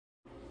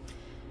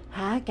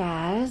Hi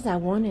guys, I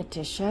wanted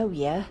to show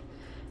you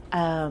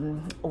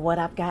what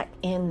I've got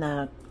in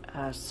the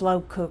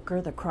slow cooker,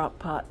 the crock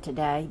pot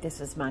today.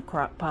 This is my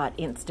crock pot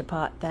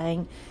Instapot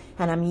thing,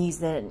 and I'm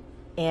using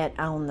it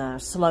on the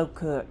slow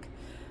cook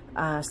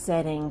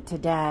setting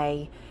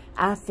today.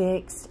 I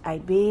fixed a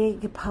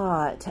big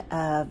pot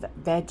of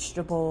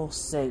vegetable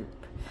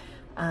soup,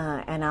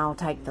 and I'll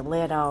take the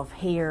lid off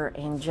here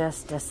in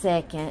just a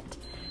second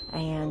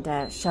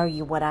and show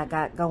you what I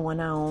got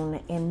going on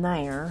in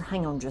there.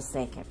 Hang on just a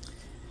second.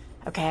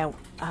 Okay,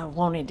 I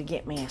wanted to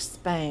get me a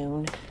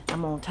spoon.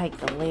 I'm going to take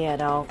the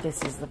lid off.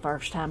 This is the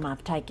first time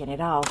I've taken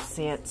it off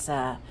since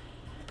I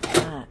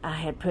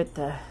had put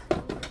the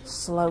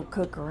slow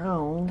cooker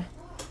on.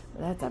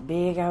 That's a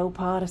big old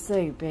pot of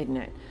soup, isn't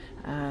it?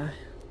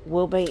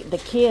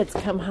 The kids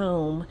come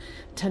home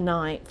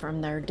tonight from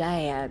their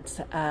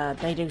dad's.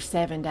 They do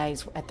 7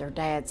 days at their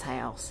dad's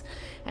house,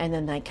 and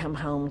then they come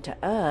home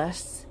to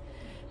us,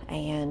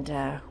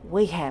 and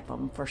we have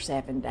them for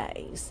 7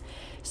 days.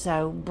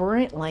 So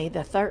Brentley, the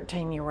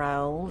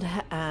 13-year-old,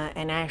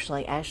 and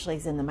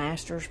Ashley's in the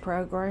master's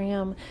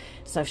program,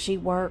 so she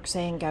works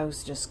and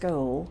goes to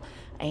school,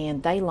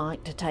 and they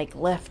like to take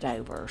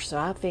leftovers. So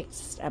I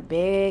fixed a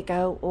big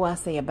old, I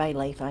see a bay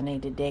leaf I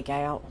need to dig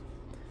out.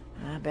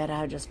 I bet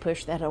I'll just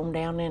push that on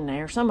down in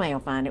there. Somebody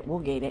will find it. We'll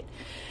get it.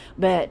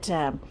 But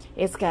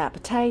it's got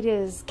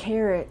potatoes,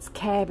 carrots,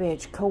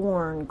 cabbage,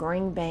 corn,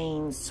 green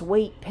beans,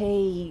 sweet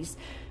peas,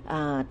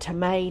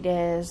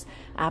 tomatoes.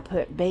 I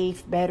put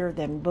beef better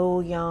than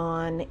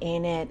bouillon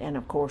in it, and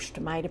of course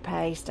tomato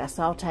paste. I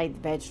sauteed the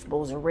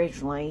vegetables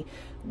originally,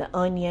 the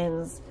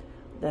onions,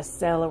 the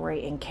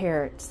celery, and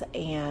carrots,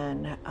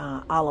 and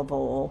olive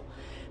oil,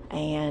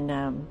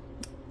 and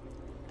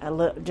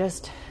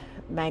just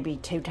maybe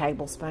 2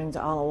 tablespoons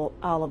of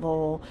olive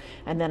oil,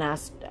 and then I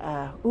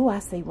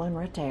see one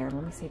right there.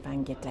 Let me see if I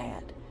can get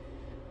that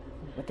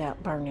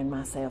without burning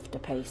myself to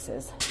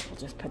pieces. I'll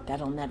just put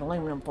that on that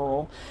aluminum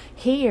foil.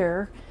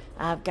 Here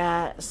I've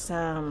got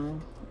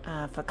some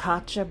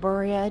focaccia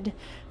bread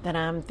that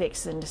I'm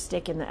fixing to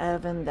stick in the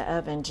oven. The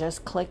oven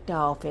just clicked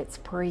off. It's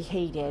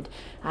preheated.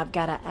 I've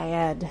got to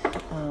add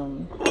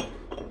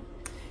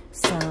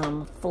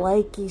some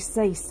flaky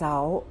sea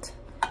salt.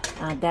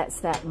 That's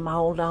that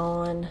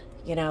mold-on,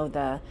 you know,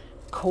 the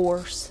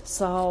coarse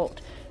salt.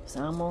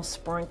 So I'm going to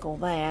sprinkle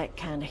that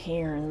kind of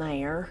here and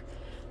there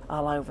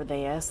all over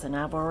this. And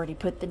I've already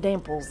put the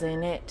dimples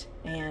in it.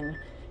 And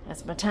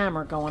that's my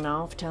timer going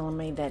off, telling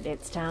me that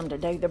it's time to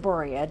do the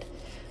bread.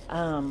 But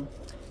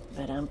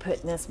I'm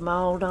putting this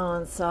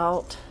mold-on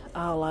salt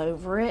all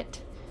over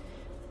it.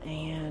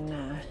 And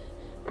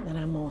then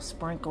I'm going to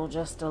sprinkle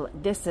just a...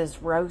 This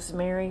is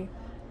rosemary.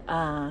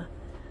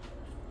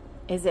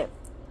 Is it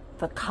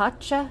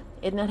Focaccia?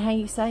 Isn't that how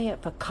you say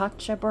it?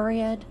 Focaccia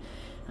bread.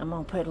 I'm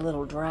going to put a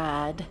little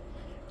dried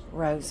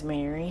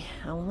rosemary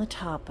on the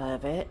top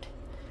of it.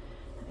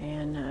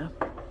 And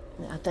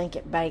I think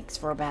it bakes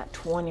for about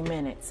 20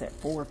 minutes at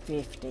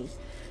 450.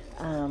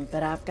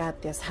 But I've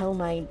got this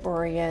homemade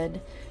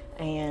bread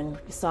and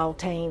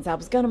saltines. I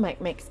was going to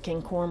make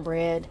Mexican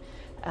cornbread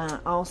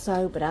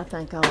also, but I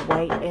think I'll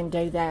wait and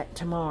do that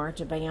tomorrow,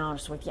 to be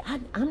honest with you.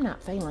 I'm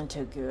not feeling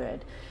too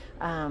good.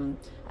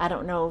 I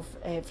don't know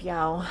if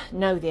y'all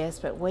know this,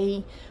 but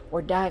we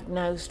were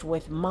diagnosed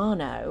with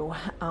mono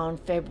on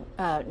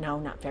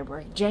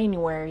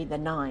January the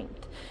 9th.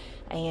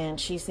 And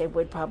she said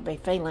we'd probably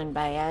be feeling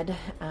bad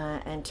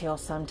until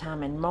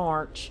sometime in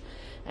March.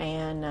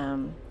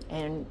 And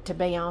to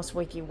be honest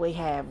with you, we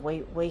have,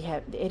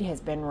 it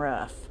has been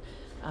rough.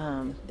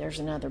 There's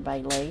another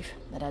bay leaf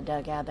that I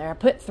dug out there. I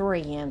put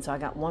 3 in, so I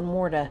got 1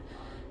 more to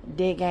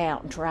dig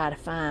out and try to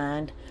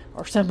find,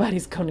 or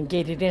somebody's going to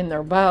get it in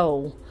their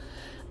bowl.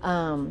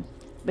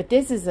 But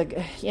this is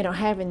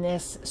having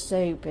this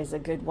soup is a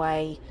good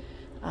way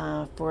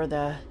for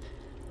the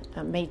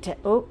me to,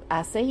 oh,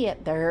 I see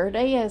it, there it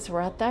is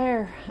right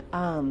there.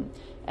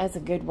 That's a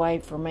good way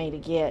for me to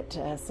get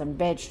some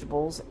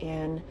vegetables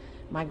in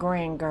my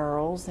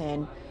grandgirls,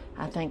 and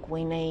I think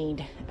we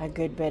need a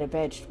good bit of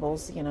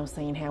vegetables, you know,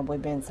 seeing how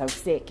we've been so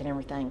sick and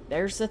everything.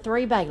 There's the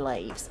 3 bay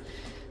leaves.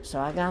 So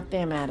I got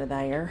them out of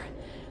there.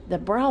 The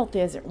broth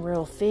isn't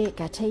real thick.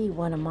 I tell you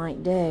what I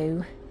might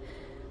do.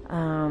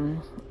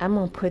 I'm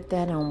going to put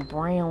that on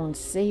brown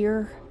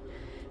sear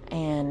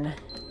and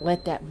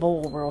let that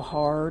boil real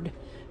hard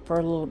for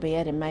a little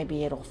bit, and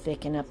maybe it'll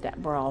thicken up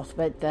that broth.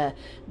 But the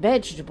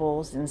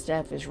vegetables and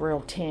stuff is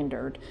real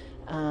tendered.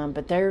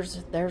 But there's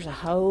a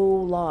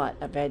whole lot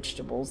of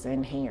vegetables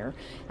in here,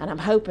 and I'm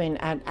hoping,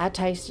 I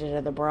tasted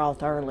of the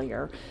broth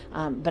earlier,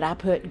 but I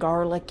put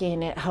garlic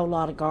in it, a whole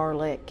lot of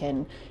garlic,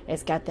 and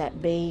it's got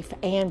that beef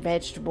and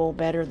vegetable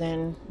better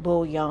than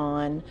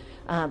bouillon,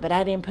 but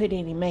I didn't put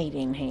any meat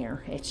in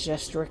here. It's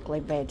just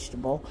strictly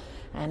vegetable.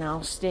 And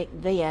I'll stick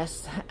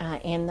this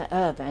in the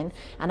oven,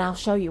 and I'll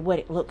show you what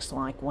it looks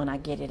like when I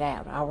get it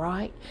out, all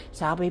right?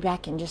 So I'll be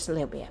back in just a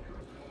little bit.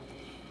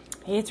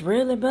 It's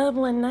really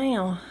bubbling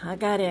now. I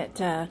got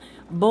it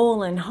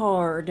boiling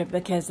hard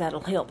because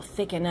that'll help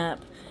thicken up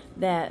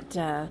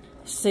that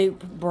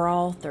soup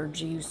broth or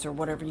juice or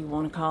whatever you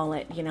want to call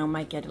it, you know,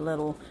 make it a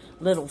little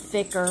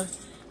thicker.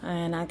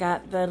 And I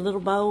got the little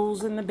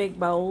bowls and the big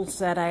bowls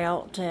set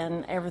out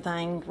and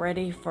everything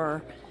ready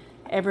for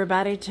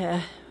everybody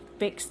to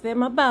fix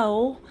them a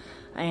bowl.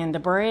 And the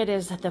bread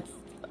is the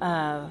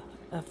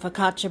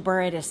focaccia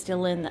bread is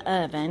still in the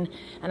oven,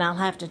 and I'll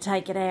have to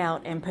take it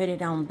out and put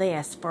it on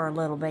this for a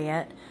little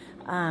bit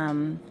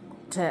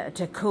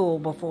to cool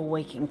before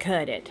we can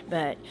cut it.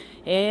 But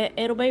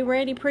it'll be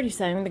ready pretty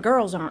soon. The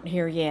girls aren't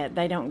here yet.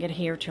 They don't get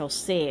here till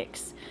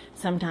 6,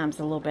 sometimes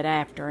a little bit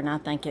after, and I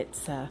think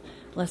it's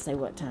let's see,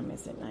 what time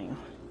is it now?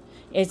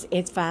 It's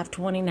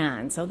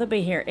 5:29, so they'll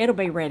be here. It'll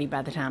be ready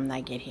by the time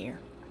they get here.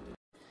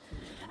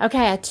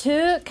 Okay, I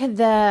took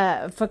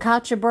the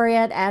focaccia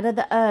bread out of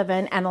the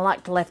oven, and I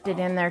left it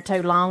in there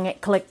too long. It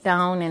clicked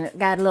on, and it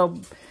got a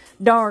little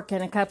dark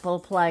in a couple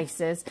of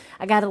places.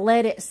 I got to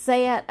let it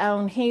set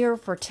on here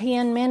for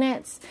 10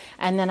 minutes,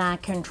 and then I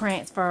can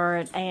transfer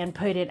it and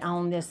put it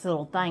on this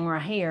little thing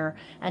right here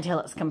until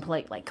it's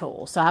completely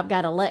cool. So I've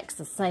got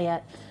Alexa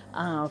set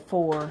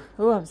for,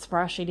 I'm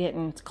surprised she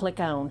didn't click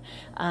on,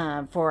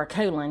 for a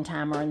cooling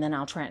timer, and then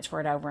I'll transfer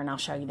it over and I'll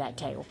show you that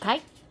too,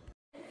 okay?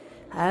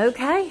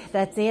 Okay,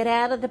 that's it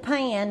out of the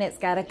pan. It's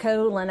got to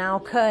cool, and I'll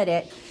cut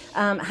it.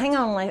 Hang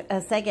on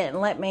a second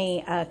and let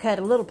me cut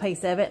a little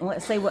piece of it, and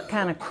let's see what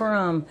kind of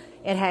crumb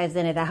it has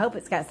in it. I hope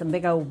it's got some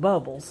big old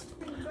bubbles.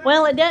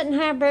 Well, it doesn't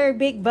have very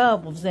big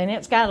bubbles in it.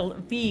 It's got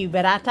a few,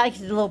 but I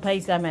tasted a little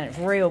piece of it, and it's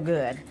real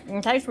good.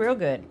 It tastes real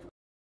good.